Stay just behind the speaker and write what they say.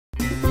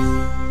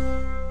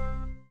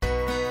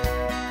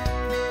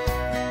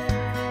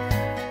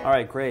All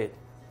right, great.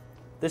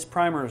 This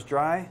primer is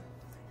dry,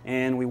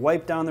 and we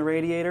wiped down the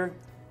radiator,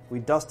 we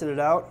dusted it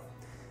out.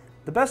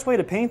 The best way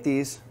to paint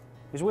these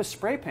is with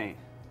spray paint.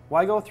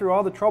 Why go through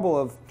all the trouble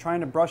of trying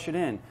to brush it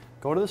in?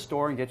 Go to the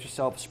store and get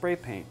yourself spray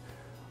paint.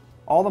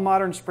 All the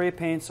modern spray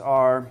paints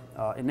are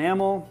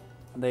enamel.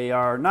 They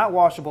are not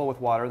washable with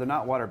water, they're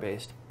not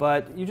water-based,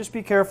 but you just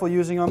be careful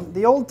using them.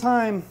 The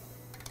old-time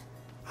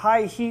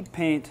high heat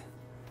paint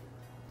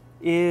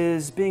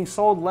is being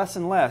sold less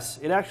and less.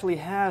 It actually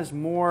has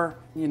more,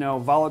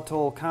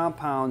 volatile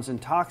compounds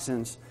and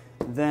toxins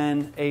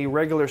than a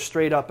regular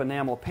straight-up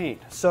enamel paint.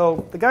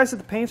 So the guys at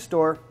the paint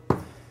store,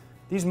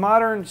 these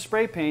modern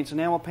spray paints,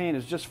 enamel paint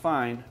is just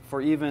fine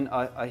for even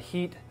a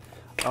heat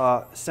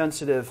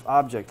sensitive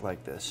object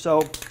like this.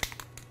 So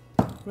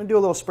I'm going to do a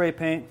little spray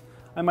paint.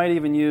 I might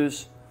even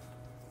use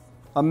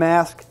a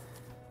mask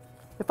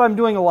if I'm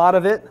doing a lot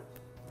of it.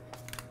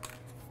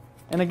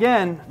 And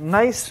again,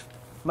 nice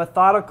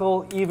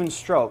methodical even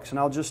strokes. And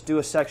I'll just do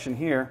a section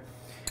here.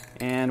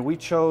 And we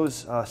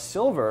chose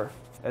silver.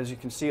 As you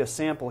can see, a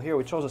sample here.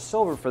 We chose a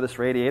silver for this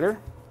radiator.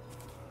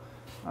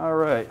 All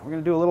right, we're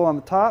going to do a little on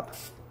the top,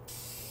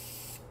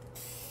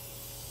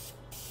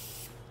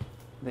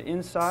 the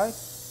inside.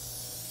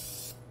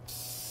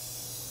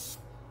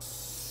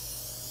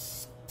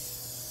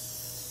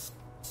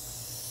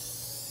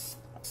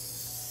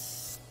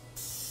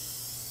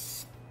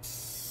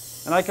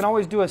 And I can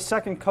always do a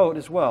second coat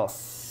as well.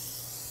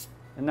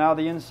 And now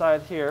the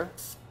inside here.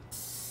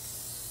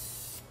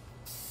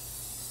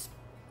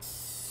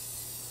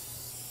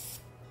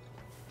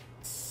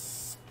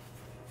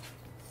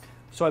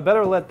 So I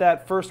better let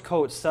that first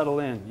coat settle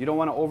in. You don't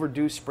want to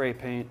overdo spray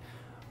paint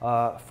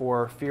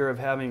for fear of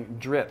having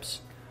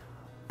drips.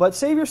 But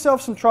save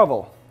yourself some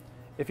trouble.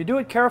 If you do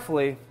it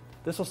carefully,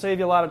 this will save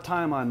you a lot of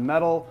time on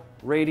metal,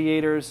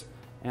 radiators,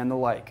 and the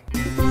like.